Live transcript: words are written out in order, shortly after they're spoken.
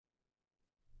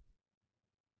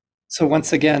So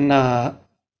once again,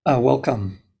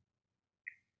 welcome.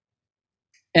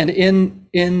 And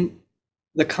in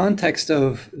the context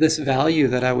of this value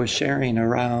that I was sharing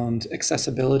around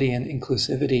accessibility and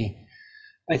inclusivity,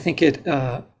 I think it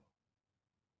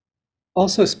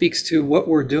also speaks to what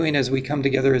we're doing as we come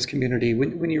together as community.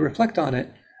 When you reflect on it,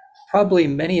 probably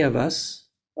many of us,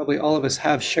 probably all of us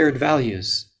have shared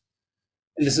values.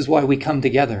 And this is why we come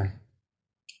together.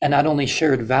 And not only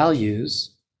shared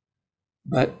values,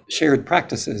 but shared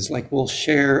practices. Like we'll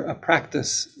share a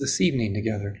practice this evening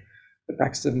together, the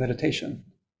practice of meditation.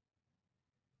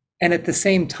 And at the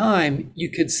same time,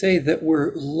 you could say that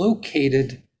we're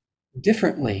located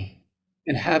differently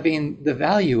in having the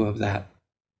value of that.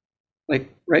 Like,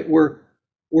 right, we're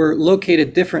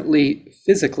located differently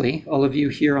physically, all of you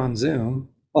here on Zoom,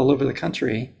 all over the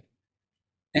country.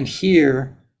 And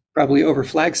here, probably over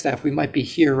Flagstaff, we might be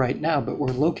here right now, but we're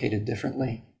located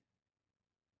differently.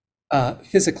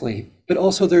 Physically, but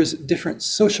also there's different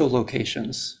social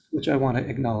locations, which I want to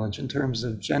acknowledge in terms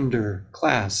of gender,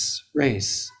 class,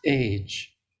 race,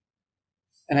 age.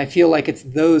 And I feel like it's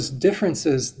those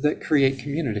differences that create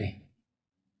community.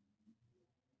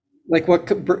 Like what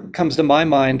comes to my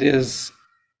mind is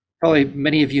probably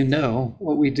many of you know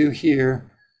what we do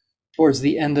here towards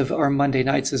the end of our Monday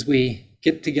nights as we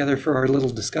get together for our little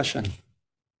discussion.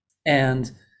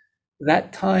 And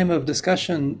that time of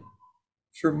discussion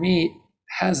for me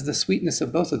has the sweetness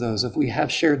of both of those. If we have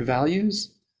shared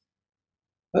values,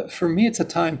 but for me, it's a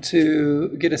time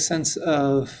to get a sense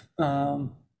of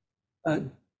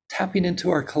tapping into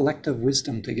our collective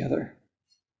wisdom together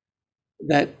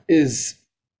that is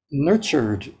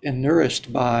nurtured and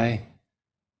nourished by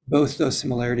both those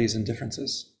similarities and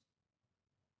differences.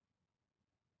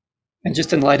 And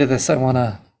just in light of this, I want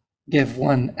to give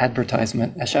one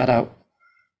advertisement, a shout out.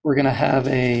 We're going to have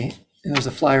there's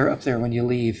a flyer up there when you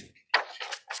leave.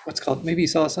 What's called, maybe you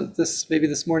saw this, maybe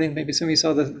this morning, maybe some of you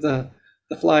saw the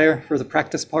flyer for the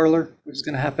practice parlor, which is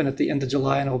going to happen at the end of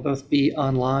July, and it will both be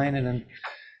online and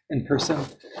in person.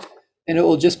 And it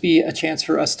will just be a chance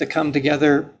for us to come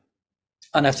together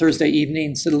on a Thursday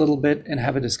evening, sit a little bit and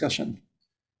have a discussion.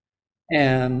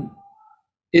 And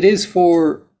it is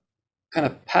for kind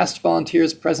of past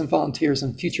volunteers, present volunteers,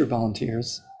 and future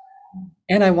volunteers.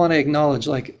 And I want to acknowledge,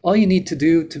 like, all you need to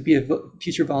do to be a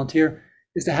future volunteer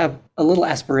is to have a little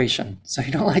aspiration. So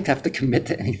you don't like to have to commit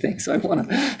to anything. So I want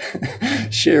to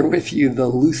share with you the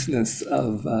looseness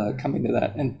of coming to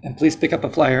that. And please pick up a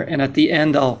flyer. And at the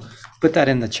end, I'll put that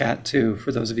in the chat too,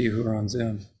 for those of you who are on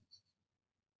Zoom.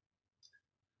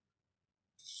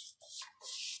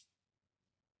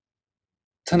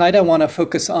 Tonight, I want to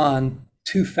focus on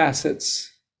two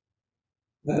facets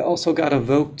that also got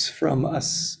evoked from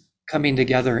us coming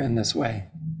together in this way.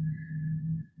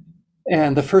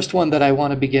 And the first one that I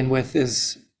want to begin with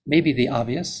is maybe the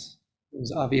obvious. It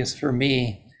was obvious for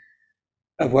me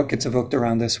of what gets evoked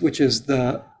around this, which is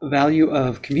the value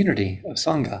of community, of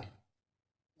Sangha.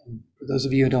 And for those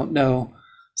of you who don't know,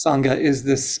 Sangha is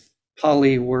this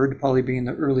Pali word, Pali being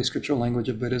the early scriptural language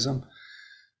of Buddhism,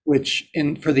 which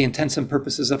for the intents and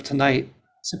purposes of tonight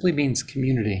simply means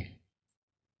community.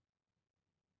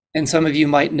 And some of you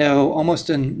might know, almost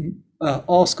in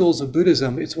all schools of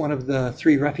Buddhism, it's one of the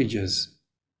three refuges.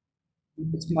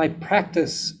 It's my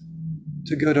practice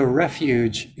to go to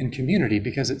refuge in community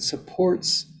because it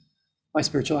supports my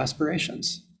spiritual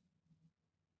aspirations.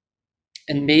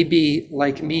 And maybe,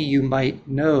 like me, you might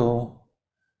know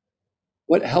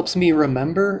what helps me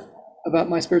remember about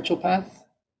my spiritual path?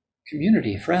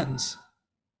 Community, friends.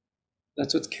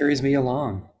 That's what carries me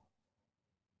along.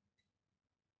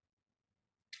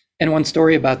 And one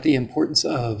story about the importance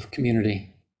of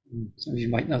community. Some of you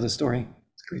might know the story.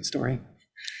 It's a great story.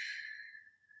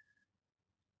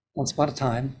 Once upon a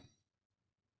time,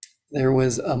 there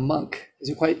was a monk. He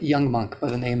was a quite young monk by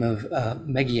the name of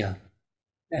Meghiya.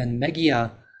 And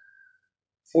Meghiya,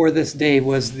 for this day,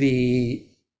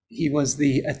 he was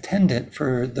the attendant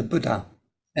for the Buddha.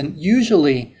 And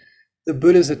usually, the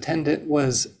Buddha's attendant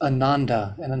was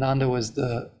Ananda, and Ananda was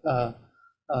the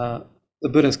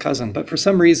Buddha's cousin. But for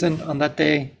some reason, on that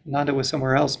day, Ananda was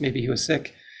somewhere else. Maybe he was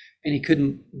sick, and he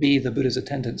couldn't be the Buddha's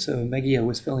attendant, so Meghiya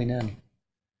was filling in.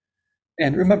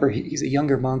 And remember, he's a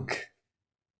younger monk,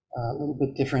 a little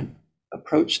bit different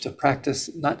approach to practice,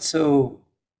 not so,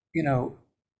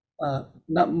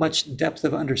 not much depth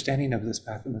of understanding of this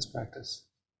path and this practice.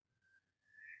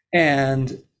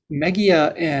 And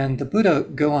Meghiya and the Buddha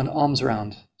go on alms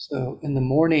round. So in the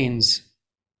mornings,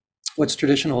 what's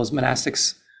traditional is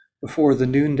monastics before the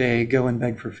noonday go and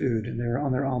beg for food, and they're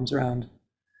on their alms round.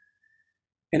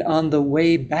 And on the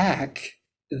way back,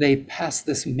 they pass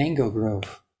this mango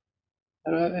grove.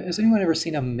 Has anyone ever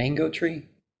seen a mango tree?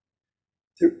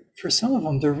 For some of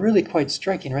them, they're really quite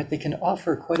striking, right? They can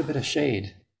offer quite a bit of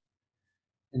shade.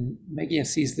 And Meggia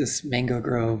sees this mango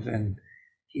grove, and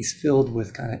he's filled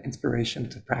with kind of inspiration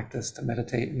to practice, to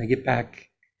meditate, and they get back,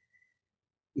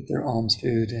 eat their alms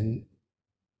food, and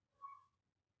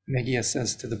Meggia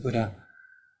says to the Buddha,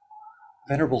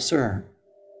 "Venerable Sir,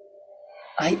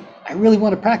 I really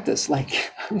want to practice,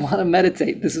 like I want to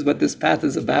meditate. This is what this path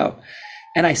is about.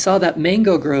 And I saw that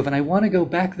mango grove and I want to go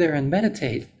back there and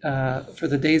meditate for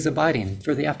the day's abiding,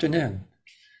 for the afternoon."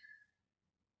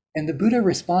 And the Buddha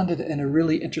responded in a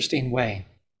really interesting way,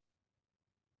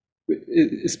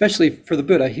 especially for the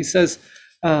Buddha. He says,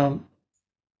 "Meggia,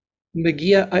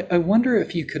 I wonder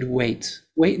if you could wait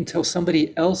until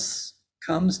somebody else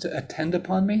comes to attend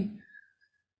upon me.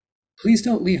 Please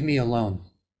don't leave me alone,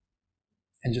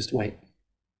 and just wait."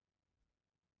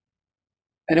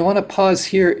 And I want to pause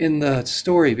here in the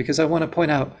story because I want to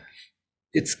point out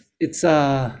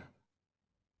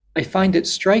I find it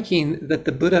striking that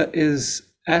the Buddha is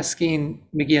asking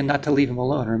Meggia not to leave him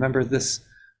alone. Remember, this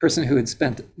person who had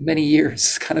spent many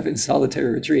years kind of in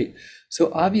solitary retreat.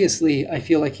 So obviously, I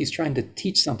feel like he's trying to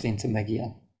teach something to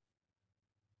Meggia.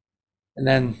 And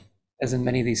then, as in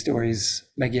many of these stories,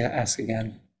 Meggia asks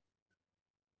again.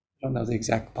 I don't know the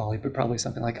exact Pali, but probably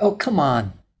something like, "Oh, come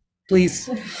on, please."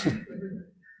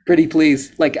 Pretty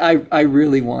please, like I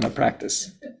really want to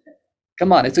practice.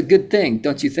 Come on, it's a good thing,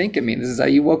 don't you think? I mean, this is how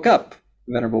you woke up,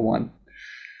 Venerable One.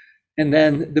 And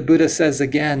then the Buddha says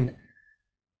again,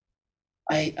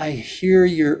 I hear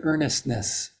your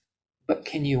earnestness, but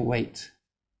can you wait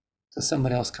till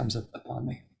somebody else comes upon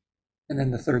me? And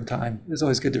then the third time, it's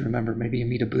always good to remember, maybe you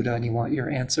meet a Buddha and you want your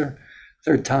answer.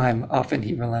 Third time, often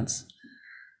he relents.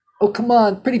 "Oh, come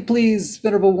on, pretty please,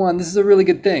 Venerable One, this is a really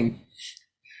good thing."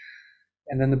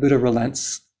 And then the Buddha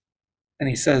relents and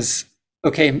he says,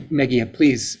 "Okay, Meggia,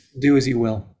 please do as you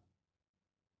will."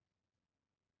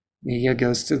 Meggia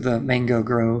goes to the mango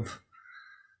grove.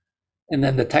 And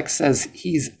then the text says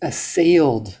he's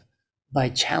assailed by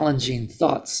challenging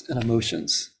thoughts and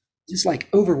emotions, just like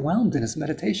overwhelmed in his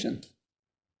meditation.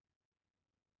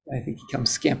 I think he comes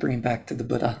scampering back to the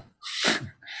Buddha.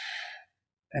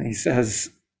 And he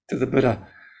says to the Buddha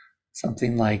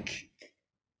something like,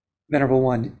 "Venerable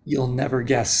One, you'll never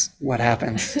guess what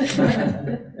happened."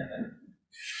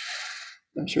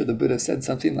 I'm sure the Buddha said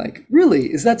something like,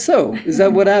 "Really? Is that so? Is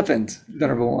that what happened,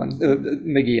 Venerable One,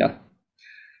 Meggia?"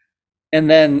 And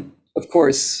then, of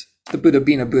course, the Buddha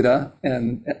being a Buddha,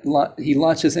 and he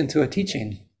launches into a teaching.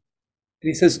 And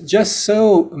he says, "Just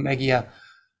so, Meggia,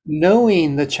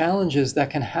 knowing the challenges that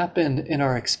can happen in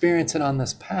our experience and on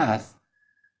this path,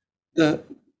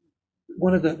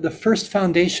 one of the first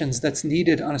foundations that's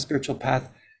needed on a spiritual path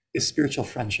is spiritual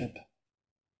friendship."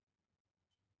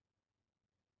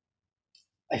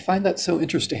 I find that so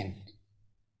interesting.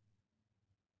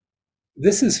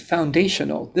 This is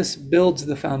foundational. This builds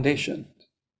the foundation.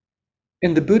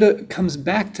 And the Buddha comes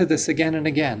back to this again and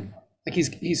again. Like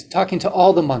he's talking to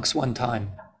all the monks one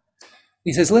time.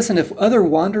 He says, "Listen, if other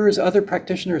wanderers, other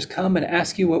practitioners come and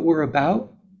ask you what we're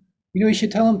about, you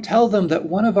should tell them that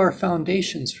one of our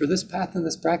foundations for this path and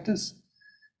this practice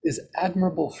is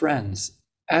admirable friends,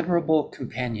 admirable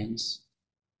companions,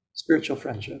 spiritual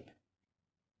friendship."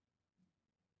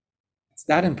 It's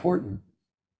that important.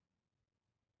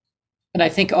 And I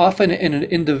think often in an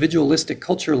individualistic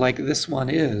culture like this one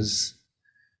is,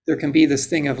 there can be this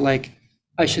thing of like,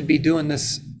 I should be doing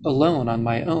this alone on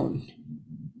my own.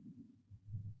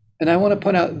 And I want to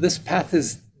point out this path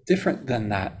is different than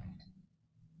that.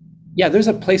 Yeah, there's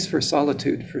a place for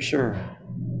solitude for sure.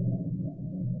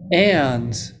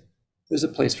 And there's a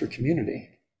place for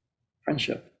community,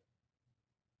 friendship.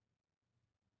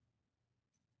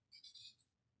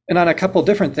 And on a couple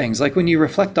different things, like when you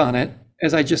reflect on it,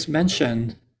 as I just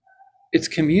mentioned, it's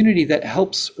community that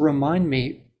helps remind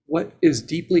me what is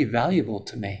deeply valuable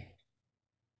to me.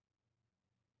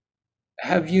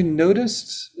 Have you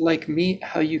noticed, like me,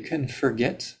 how you can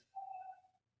forget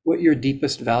what your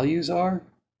deepest values are?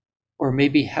 Or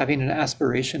maybe having an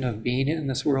aspiration of being in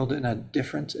this world in a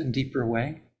different and deeper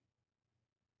way?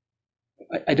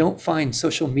 I don't find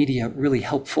social media really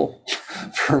helpful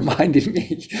for reminding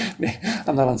me.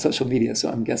 I'm not on social media,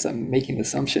 so I guess I'm making an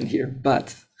assumption here,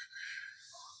 but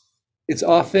it's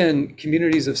often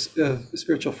communities of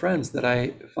spiritual friends that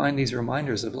I find these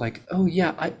reminders of like, oh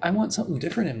yeah, I want something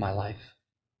different in my life.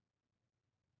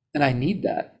 And I need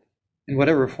that in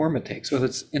whatever form it takes, whether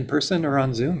it's in person or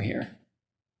on Zoom here.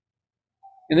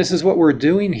 And this is what we're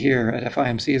doing here at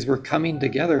FIMC, is we're coming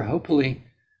together, hopefully,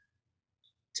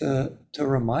 to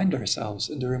remind ourselves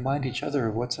and to remind each other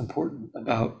of what's important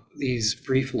about these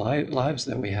brief lives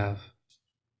that we have.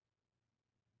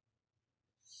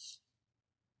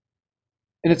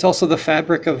 And it's also the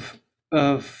fabric of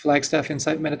Flagstaff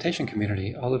Insight Meditation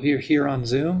Community. All of you here on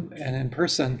Zoom and in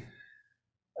person,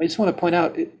 I just want to point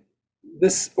out,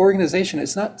 this organization,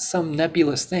 it's not some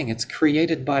nebulous thing. It's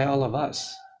created by all of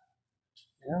us.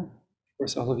 Yeah, of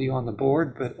course, all of you on the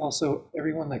board, but also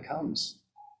everyone that comes.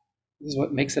 This is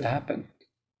what makes it happen.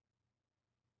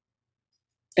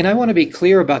 And I want to be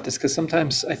clear about this, because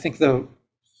sometimes I think, though,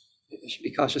 I should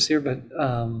be cautious here, but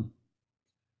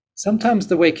sometimes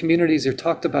the way communities are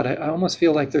talked about, I almost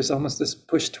feel like there's almost this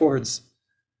push towards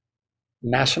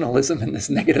nationalism in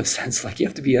this negative sense, like you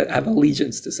have to have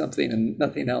allegiance to something and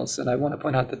nothing else. And I want to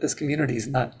point out that this community is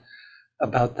not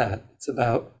about that. It's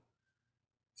about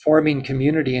forming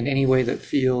community in any way that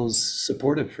feels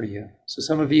supportive for you. So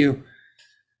some of you,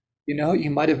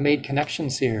 you might have made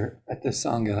connections here at this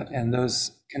Sangha, and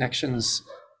those connections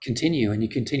continue, and you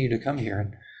continue to come here.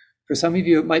 And for some of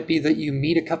you, it might be that you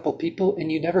meet a couple people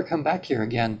and you never come back here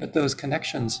again, but those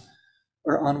connections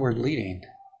are onward leading.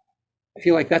 I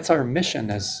feel like that's our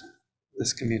mission as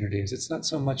this community. It's not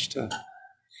so much to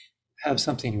have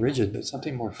something rigid, but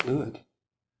something more fluid.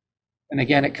 And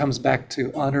again, it comes back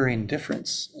to honoring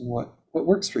difference and what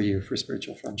works for you for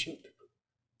spiritual friendship,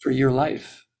 for your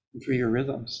life, and for your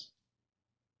rhythms.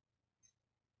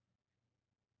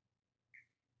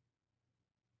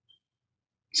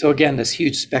 So again, this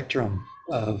huge spectrum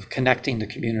of connecting to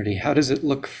community. How does it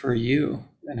look for you,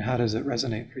 and how does it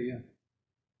resonate for you?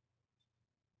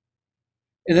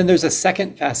 And then there's a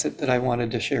second facet that I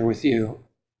wanted to share with you,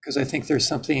 because I think there's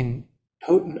something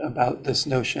potent about this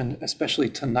notion, especially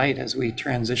tonight as we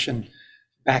transition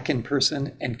back in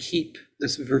person and keep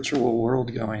this virtual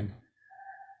world going.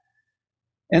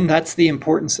 And that's the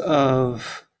importance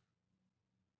of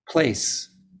place,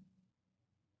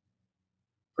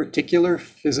 particular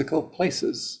physical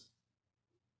places,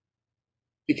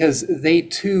 because they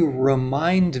too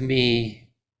remind me,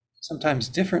 sometimes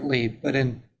differently, but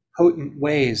in potent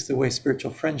ways, the way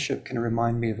spiritual friendship can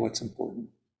remind me of what's important.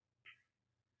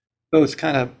 Both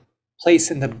kind of place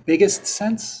in the biggest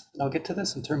sense, and I'll get to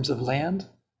this in terms of land,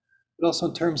 but also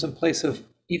in terms and place of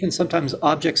even sometimes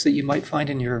objects that you might find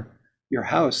in your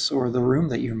house or the room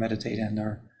that you meditate in.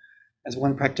 Or as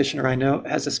one practitioner I know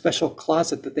has a special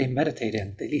closet that they meditate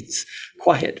in. They need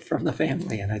quiet from the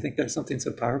family, and I think there's something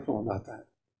so powerful about that.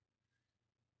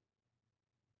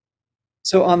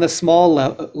 So on the small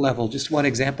level, just one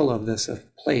example of this, of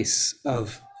place,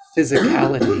 of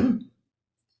physicality.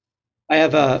 I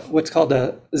have what's called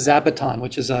a zabuton,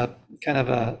 which is a kind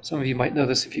of some of you might know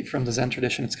this if you're from the Zen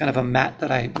tradition. It's kind of a mat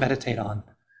that I meditate on.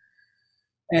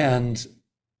 And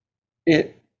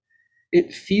it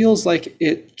feels like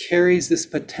it carries this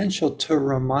potential to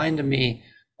remind me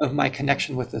of my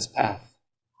connection with this path.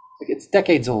 Like, it's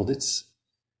decades old. It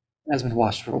has been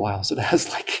washed for a while, so it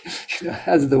has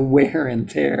has the wear and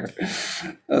tear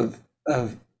of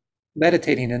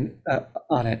meditating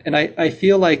on it. And I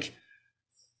feel like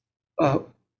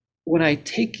when I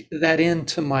take that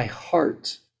into my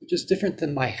heart, which is different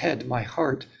than my head, my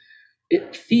heart,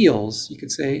 it feels, you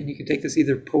could say, and you could take this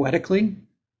either poetically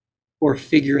or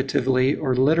figuratively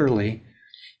or literally,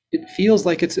 it feels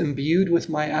like it's imbued with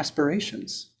my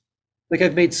aspirations. Like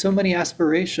I've made so many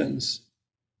aspirations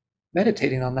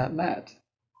meditating on that mat.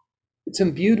 It's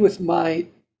imbued with my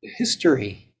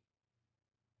history.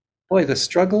 Boy, the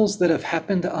struggles that have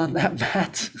happened on that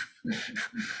mat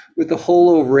with the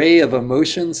whole array of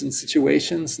emotions and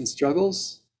situations and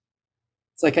struggles.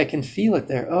 It's like I can feel it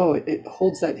there. Oh, it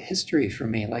holds that history for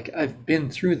me. Like I've been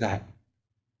through that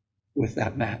with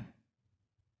that mat.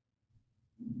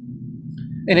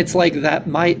 And it's like that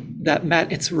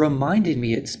mat, it's reminding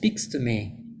me, it speaks to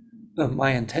me of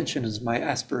my intentions, my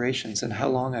aspirations, and how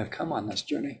long I've come on this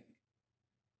journey.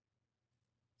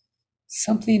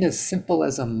 Something as simple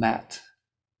as a mat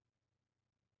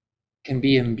can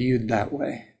be imbued that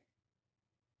way.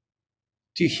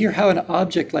 Do you hear how an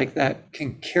object like that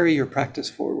can carry your practice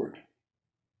forward?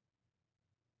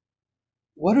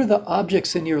 What are the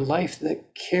objects in your life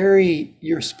that carry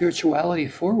your spirituality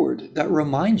forward, that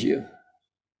remind you?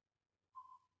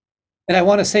 And I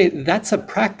want to say that's a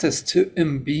practice, to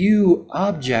imbue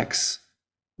objects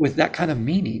with that kind of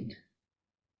meaning.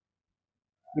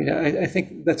 I mean, I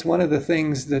think that's one of the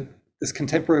things that this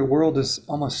contemporary world has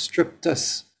almost stripped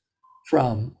us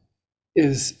from,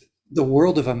 is the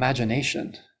world of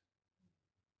imagination.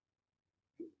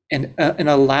 And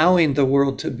allowing the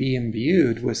world to be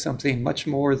imbued with something much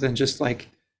more than just like,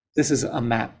 this is a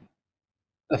map,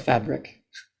 a fabric.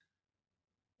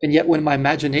 And yet when my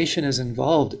imagination is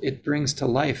involved, it brings to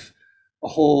life a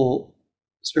whole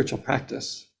spiritual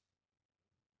practice.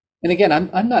 And again,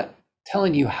 I'm not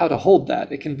telling you how to hold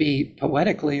that. It can be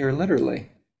poetically or literally.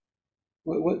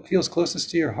 What feels closest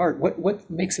to your heart? What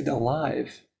makes it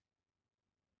alive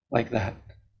like that?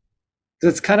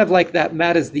 It's kind of like that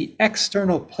mat is the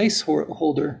external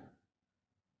placeholder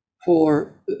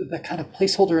for the kind of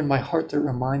placeholder in my heart that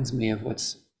reminds me of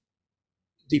what's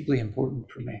deeply important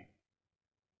for me.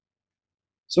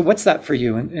 So what's that for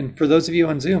you? And for those of you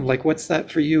on Zoom, like what's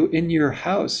that for you in your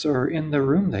house or in the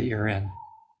room that you're in?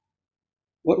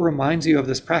 What reminds you of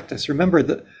this practice? Remember,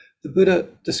 the Buddha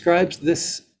describes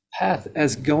this path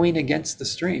as going against the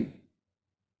stream.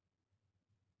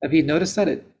 Have you noticed that?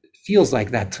 It feels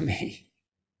like that to me.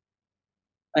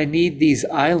 I need these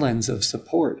islands of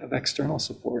support, of external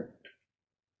support.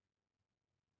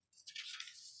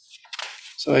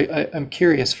 So I'm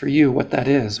curious for you what that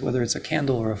is, whether it's a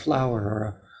candle or a flower or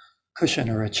a cushion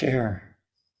or a chair.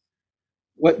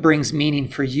 What brings meaning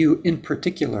for you in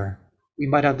particular? We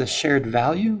might have this shared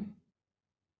value,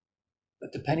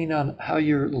 but depending on how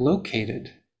you're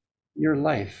located, your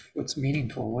life, what's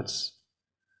meaningful, what's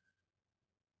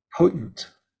potent.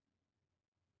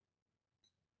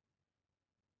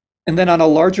 And then on a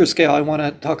larger scale, I want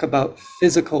to talk about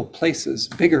physical places,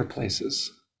 bigger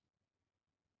places.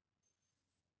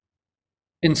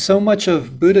 In so much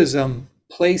of Buddhism,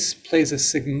 place plays a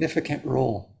significant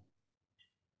role.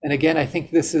 And again, I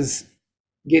think this is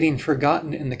getting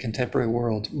forgotten in the contemporary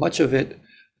world. Much of it,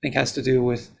 I think, has to do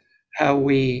with how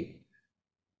we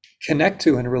connect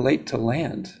to and relate to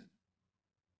land.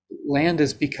 Land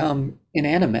has become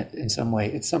inanimate in some way.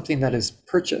 It's something that is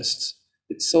purchased.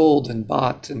 It's sold and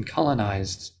bought and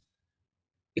colonized.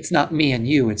 It's not me and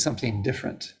you, it's something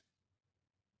different.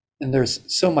 And there's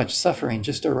so much suffering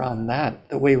just around that,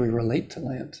 the way we relate to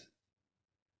land.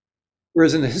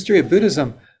 Whereas in the history of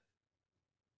Buddhism,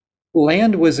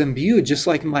 land was imbued just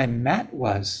like my mat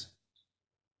was.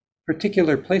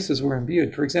 Particular places were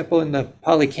imbued. For example, in the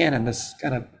Pali Canon, this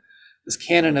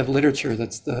canon of literature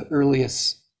that's the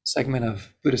earliest segment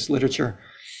of Buddhist literature.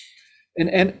 And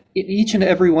in each and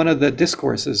every one of the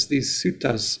discourses, these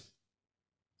suttas,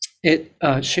 it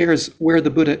shares where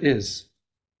the Buddha is.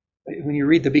 When you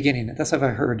read the beginning, that's how I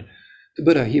heard the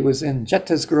Buddha. He was in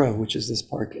Jeta's Grove, which is this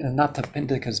park, and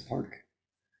Anathapindika's park.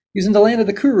 He was in the land of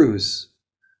the Kurus,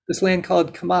 this land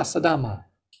called Kamasadama.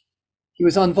 He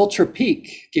was on Vulture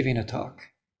Peak giving a talk.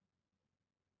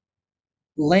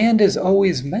 Land is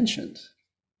always mentioned.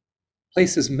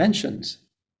 Place is mentioned.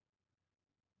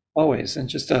 Always. And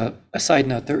just a side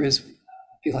note, I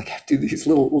feel like I have to do these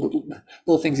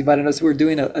little things you might have noticed. We're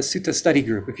doing a sutta study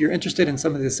group. If you're interested in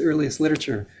some of this earliest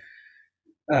literature,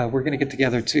 we're going to get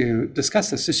together to discuss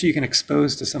this just so you can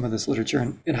expose to some of this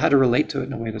literature and how to relate to it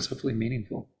in a way that's hopefully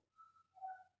meaningful.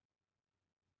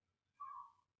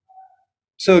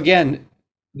 So again,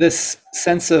 this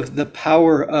sense of the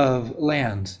power of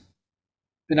land.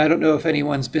 And I don't know if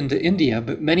anyone's been to India,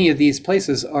 but many of these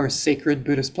places are sacred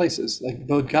Buddhist places, like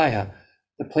Bodh Gaya,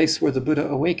 the place where the Buddha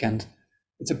awakened.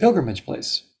 It's a pilgrimage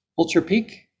place. Vulture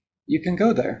Peak, you can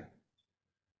go there.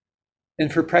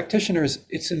 And for practitioners,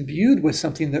 it's imbued with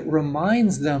something that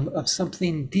reminds them of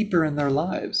something deeper in their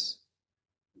lives.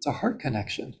 It's a heart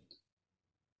connection.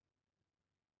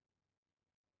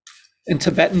 In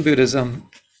Tibetan Buddhism,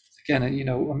 again,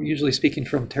 I'm usually speaking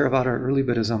from Theravada or early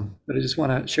Buddhism, but I just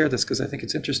want to share this because I think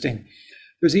it's interesting.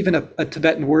 There's even a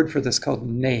Tibetan word for this called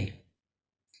ne.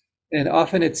 And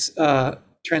often it's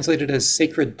translated as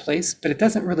sacred place, but it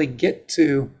doesn't really get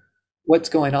to what's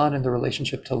going on in the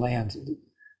relationship to land.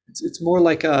 It's more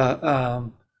like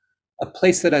a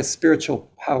place that has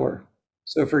spiritual power.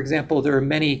 So for example, there are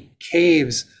many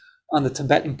caves on the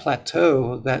Tibetan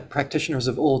plateau that practitioners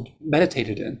of old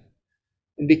meditated in.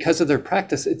 And because of their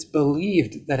practice, it's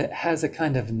believed that it has a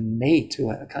kind of ne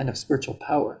to it, a kind of spiritual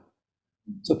power.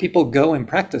 So people go and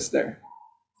practice there.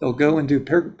 They'll go and do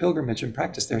pilgrimage and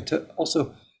practice there to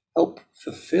also help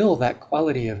fulfill that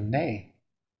quality of ne.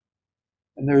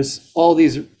 And there's all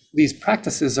these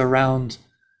practices around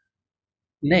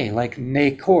ne, like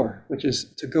ne kor, which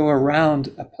is to go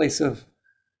around a place of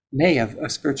ne,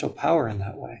 of spiritual power in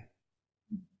that way.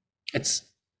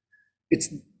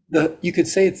 You could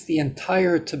say it's the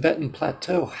entire Tibetan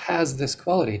plateau has this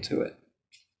quality to it.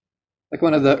 Like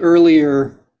one of the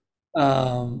earlier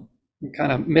kind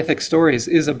of mythic stories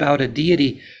is about a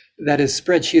deity that is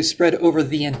spread. She is spread over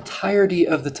the entirety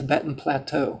of the Tibetan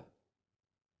plateau.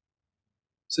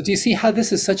 So do you see how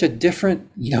this is such a different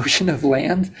notion of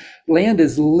land? Land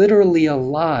is literally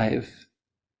alive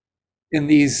in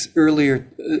these earlier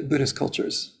Buddhist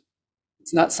cultures.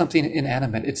 It's not something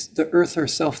inanimate. It's the earth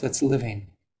herself that's living.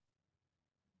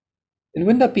 And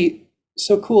wouldn't that be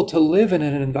so cool to live in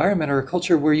an environment or a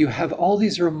culture where you have all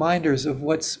these reminders of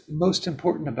what's most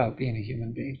important about being a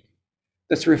human being,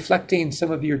 that's reflecting some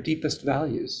of your deepest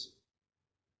values,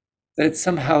 that it's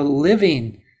somehow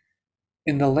living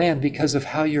in the land because of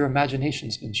how your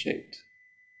imagination's been shaped.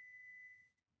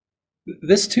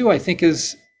 This too, I think,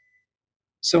 is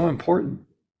so important.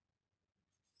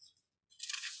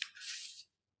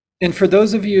 And for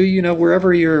those of you,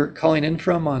 wherever you're calling in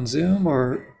from on Zoom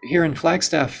or here in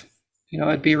Flagstaff,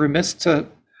 I'd be remiss to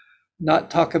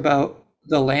not talk about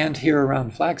the land here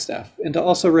around Flagstaff, and to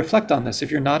also reflect on this.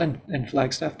 If you're not in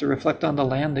Flagstaff, to reflect on the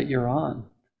land that you're on.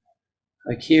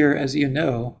 Like here, as you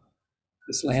know,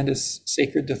 this land is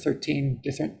sacred to 13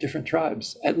 different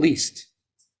tribes, at least.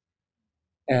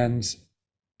 And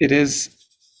it is,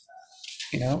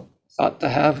 thought to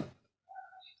have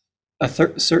a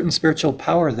certain spiritual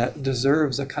power that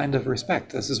deserves a kind of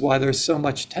respect. This is why there's so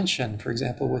much tension, for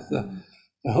example, with the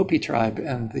Hopi tribe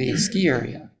and the ski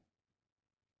area.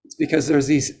 It's because there's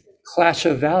these clash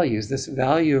of values, this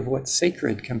value of what's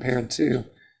sacred compared to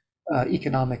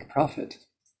economic profit.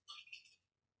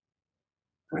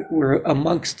 We're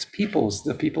amongst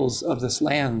the peoples of this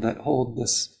land that hold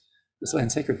this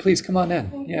land sacred. Please come on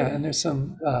in. Yeah, and there's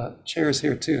some chairs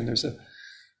here too, and there's a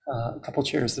couple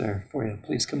chairs there for you.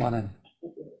 Please come on in.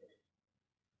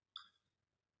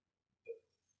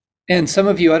 And some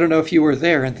of you, I don't know if you were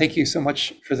there, and thank you so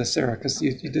much for this, Sarah, because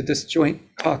you did this joint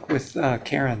talk with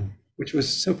Karen, which was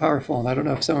so powerful. And I don't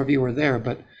know if some of you were there,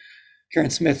 but Karen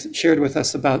Smith shared with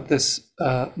us about this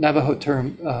Navajo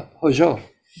term, hojo,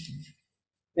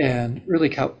 and really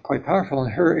quite powerful.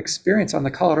 And her experience on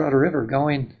the Colorado River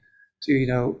going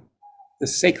to, the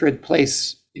sacred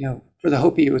place, for the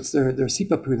Hopi, it's their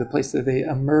sipapu, the place that they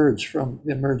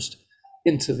emerged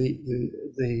into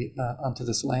the onto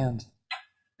this land.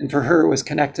 And for her, it was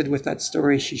connected with that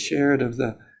story she shared of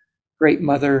the great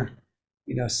mother,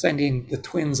 sending the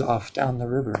twins off down the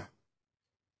river.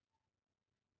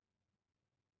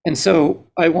 And so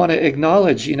I want to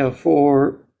acknowledge,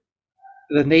 for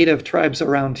the native tribes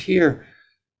around here,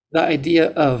 the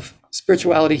idea of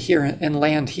spirituality here and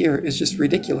land here is just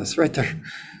ridiculous, right?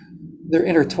 They're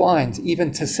intertwined.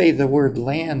 Even to say the word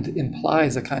land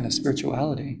implies a kind of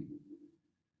spirituality.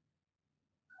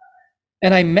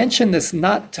 And I mention this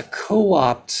not to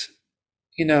co-opt,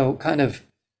 kind of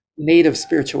native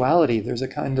spirituality. There's a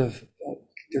kind of,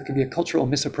 there can be a cultural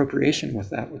misappropriation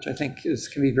with that, which I think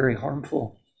can be very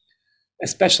harmful,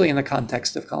 especially in the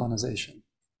context of colonization.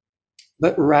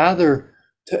 But rather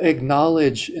to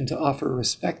acknowledge and to offer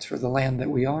respect for the land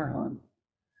that we are on.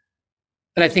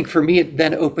 And I think for me, it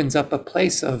then opens up a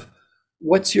place of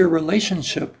what's your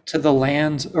relationship to the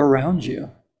land around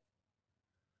you?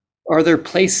 Are there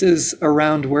places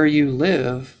around where you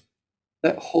live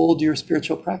that hold your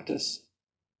spiritual practice?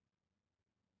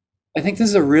 I think this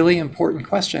is a really important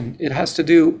question. It has to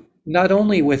do not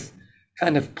only with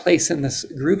kind of place in this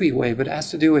groovy way, but it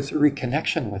has to do with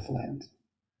reconnection with land,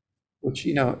 which,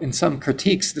 in some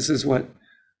critiques, this is what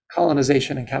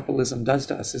colonization and capitalism does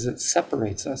to us, is it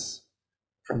separates us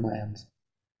from land.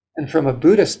 And from a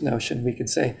Buddhist notion, we could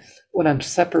say, when I'm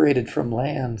separated from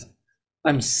land,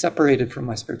 I'm separated from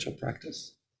my spiritual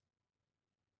practice.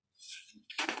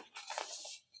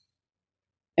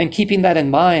 And keeping that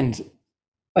in mind,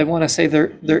 I want to say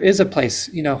there is a place,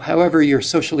 however you're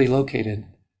socially located,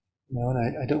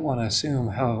 and I don't want to assume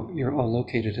how you're all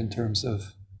located in terms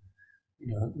of,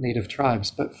 native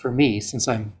tribes. But for me, since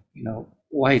I'm,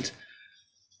 white,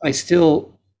 I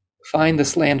still find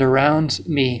this land around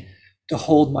me to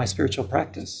hold my spiritual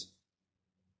practice.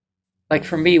 Like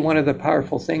for me, one of the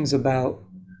powerful things about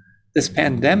this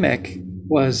pandemic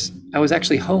was I was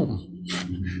actually home.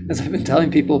 As I've been telling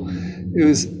people,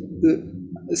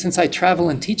 since I travel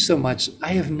and teach so much,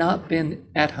 I have not been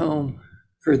at home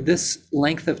for this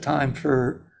length of time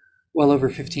for well over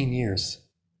 15 years.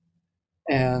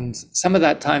 And some of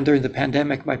that time during the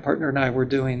pandemic, my partner and I were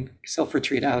doing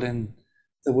self-retreat out in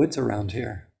the woods around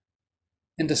here.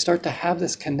 And to start to have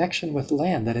this connection with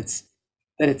land, that it's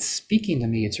speaking to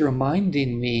me, it's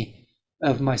reminding me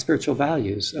of my spiritual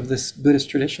values, of this Buddhist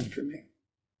tradition for me.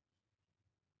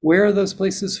 Where are those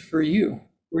places for you?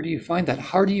 Where do you find that?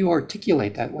 How do you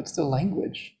articulate that? What's the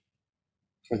language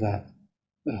for that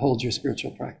holds your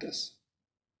spiritual practice?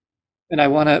 And I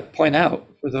want to point out,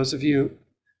 for those of you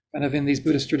kind of in these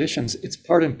Buddhist traditions, it's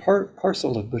part and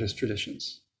parcel of Buddhist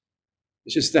traditions.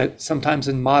 It's just that sometimes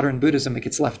in modern Buddhism, it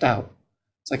gets left out.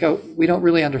 It's like, oh, we don't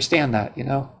really understand that, I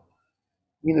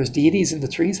mean, there's deities in the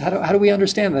trees. How do we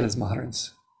understand that as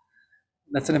moderns?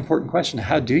 That's an important question.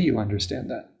 How do you understand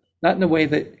that? Not in a way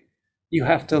that you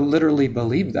have to literally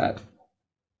believe that,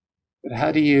 but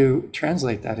how do you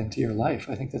translate that into your life?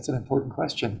 I think that's an important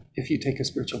question if you take a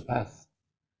spiritual path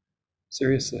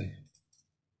seriously.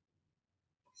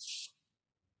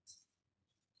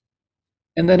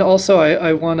 And then also,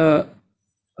 I want to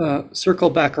circle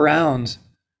back around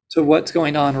to what's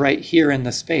going on right here in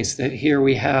the space. That here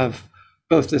we have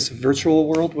both this virtual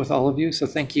world with all of you. So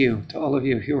thank you to all of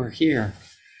you who are here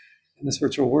in this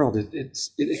virtual world. It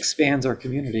expands our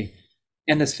community,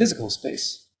 and this physical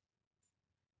space.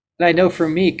 And I know for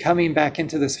me, coming back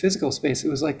into this physical space, it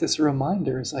was like this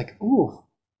reminder. It's like, ooh,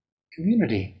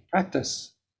 community,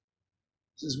 practice.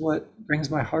 This is what brings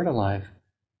my heart alive.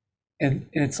 And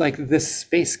it's like this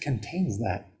space contains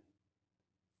that.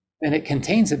 And it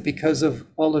contains it because of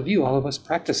all of you, all of us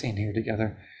practicing here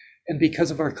together, and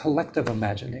because of our collective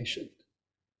imagination.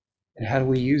 And how do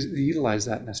we utilize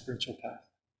that in a spiritual path?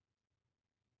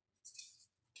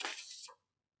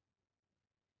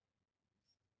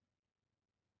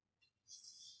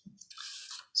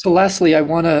 So lastly, I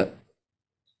want to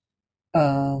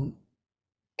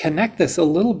connect this a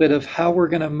little bit of how we're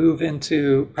going to move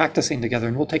into practicing together.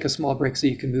 And we'll take a small break so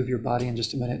you can move your body in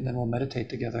just a minute, and then we'll meditate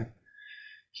together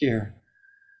here.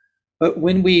 But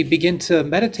when we begin to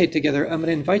meditate together, I'm going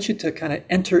to invite you to kind of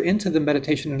enter into the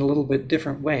meditation in a little bit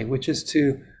different way, which is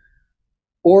to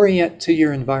orient to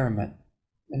your environment.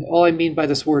 And all I mean by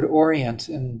this word orient,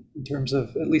 in terms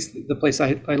of at least the place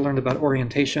I learned about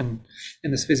orientation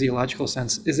in this physiological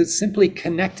sense, is it's simply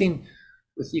connecting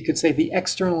with, you could say, the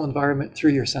external environment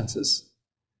through your senses.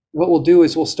 What we'll do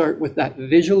is we'll start with that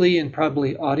visually and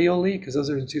probably audially, because those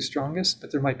are the two strongest,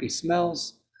 but there might be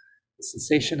smells, the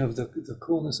sensation of the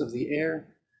coolness of the air,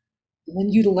 and then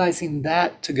utilizing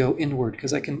that to go inward,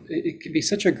 because it can be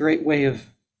such a great way of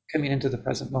coming into the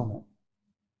present moment.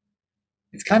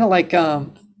 It's kind of like,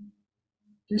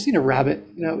 you've seen a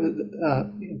rabbit,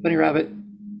 bunny rabbit,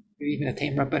 maybe even a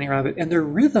tame bunny rabbit, and their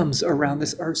rhythms around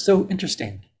this are so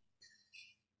interesting.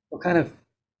 They'll kind of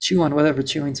chew on whatever,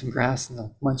 chewing some grass, and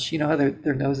they'll munch. You know how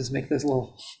their noses make this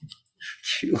little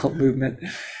cute little movement,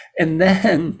 and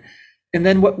then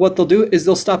what they'll do is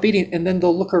they'll stop eating, and then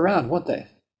they'll look around, won't they?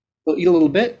 They'll eat a little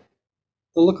bit,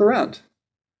 they'll look around.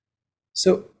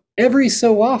 So every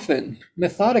so often,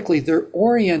 methodically, they're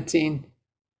orienting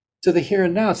to the here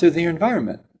and now through their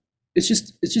environment. It's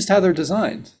just how they're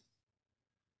designed.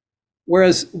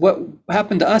 Whereas what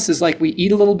happened to us is like we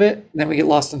eat a little bit, and then we get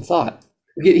lost in thought.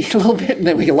 We eat a little bit, and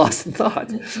then we get lost in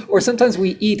thought. Or sometimes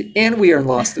we eat and we are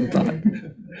lost in thought.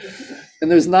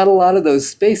 And there's not a lot of those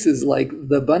spaces like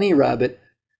the bunny rabbit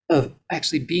of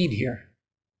actually being here.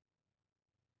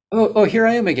 Oh, here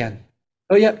I am again.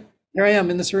 Oh, yep, here I am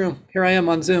in this room. Here I am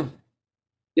on Zoom.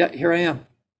 Yeah, here I am.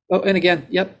 Oh, and again,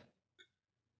 yep.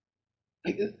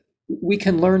 We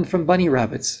can learn from bunny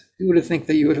rabbits. Who would have think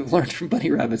that you would have learned from bunny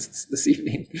rabbits this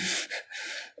evening?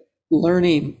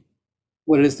 Learning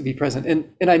what it is to be present.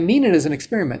 And I mean it as an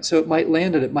experiment. So it might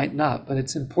land and it might not, but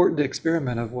it's important to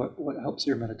experiment of what helps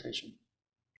your meditation.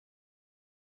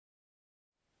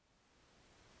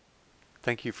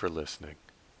 Thank you for listening.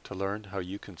 To learn how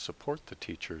you can support the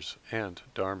teachers and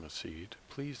Dharma Seed,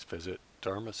 please visit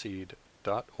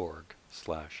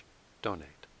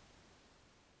dharmaseed.org/donate.